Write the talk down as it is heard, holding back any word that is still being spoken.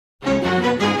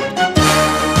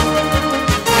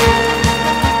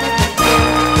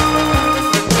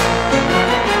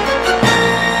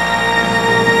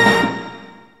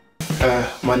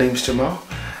name's Jamal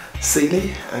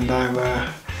Sealey and I'm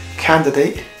a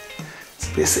candidate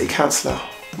to be a city councillor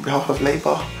on behalf of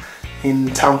Labour in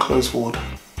Town Close Ward.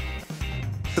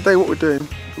 Today what we're doing,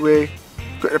 we're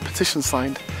getting a petition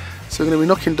signed. So we're going to be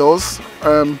knocking doors.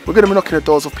 We're going to be knocking the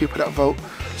doors of people that vote.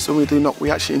 So when we do knock,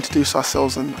 we actually introduce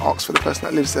ourselves and ask for the person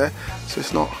that lives there. So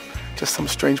it's not just some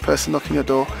strange person knocking your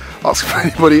door, asking for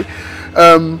anybody.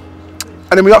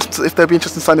 And then we asked them if they'd be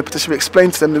interested in signing the petition. We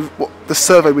explained to them what the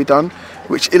survey we done,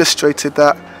 which illustrated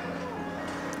that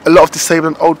a lot of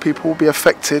disabled and old people will be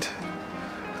affected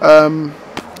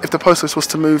if the post office was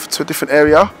to move to a different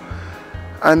area.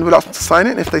 And we'll ask them to sign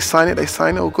it, and if they sign it,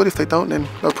 all good. If they don't, then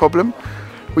no problem.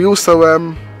 We also,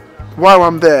 while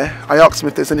I'm there, I ask them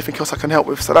if there's anything else I can help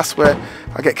with. So that's where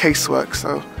I get casework.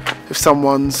 So if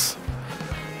someone's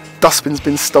dustbin's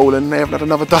been stolen, they haven't had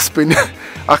another dustbin,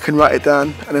 I can write it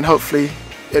down, and then hopefully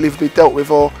it'll either be dealt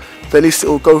with or at least it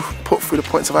will go put through the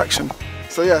points of action.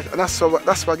 So yeah, and that's where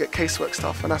I get casework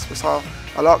stuff, and that's how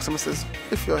I'll ask them and says,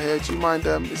 if you're here, do you mind,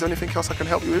 is there anything else I can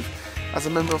help you with as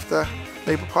a member of the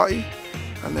Labour Party?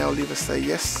 And they'll either say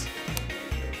yes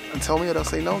and tell me, or they'll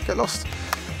say no, get lost.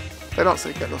 They don't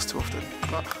say get lost too often.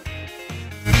 But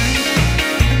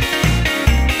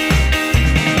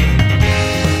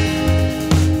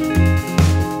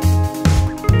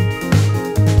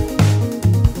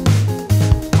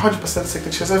 100%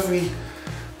 signatures. Every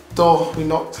door we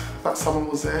knocked that someone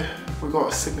was there, we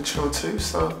got a signature or two,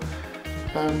 so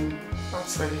I'd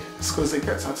say as good as it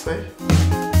gets, I'd say.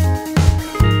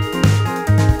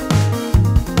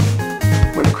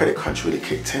 When the credit crunch really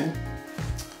kicked in,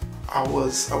 I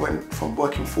went from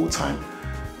working full-time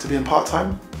to being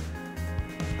part-time,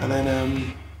 and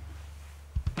then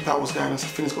that was going on, so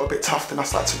things got a bit tough, then I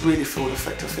started to really feel the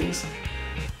effect of things.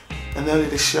 And earlier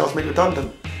this year I was made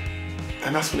redundant.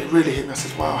 And that's when it really hit me. I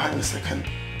said, wow, hang on a second.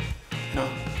 You know,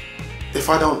 if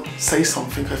I don't say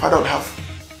something, if I don't have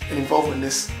an involvement in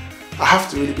this, I have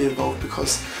to really be involved,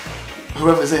 because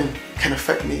whoever's in can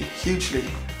affect me hugely.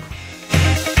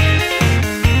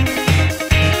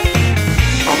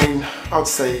 I mean, I'd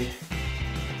say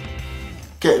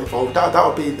get involved. That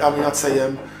would be, I mean, I'd say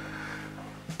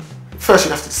first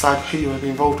you'd have to decide who you want to be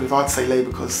involved with. I'd say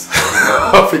Labour, because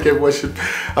I think everyone should,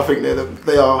 I think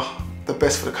they are the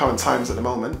best for the current times at the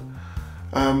moment.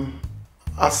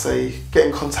 I'd say get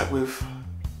in contact with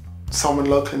someone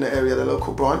local in the area, the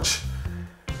local branch,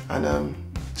 and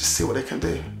just see what they can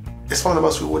do. It's one of the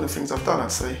most rewarding things I've done,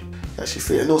 I'd say. You actually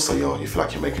feel it, and also you feel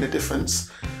like you're making a difference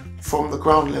from the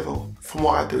ground level. From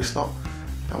what I do,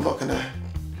 I'm not going to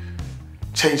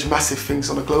change massive things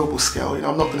on a global scale. You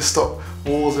know, I'm not going to stop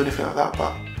wars or anything like that,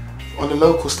 but on the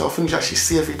local scale, things you actually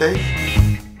see every day.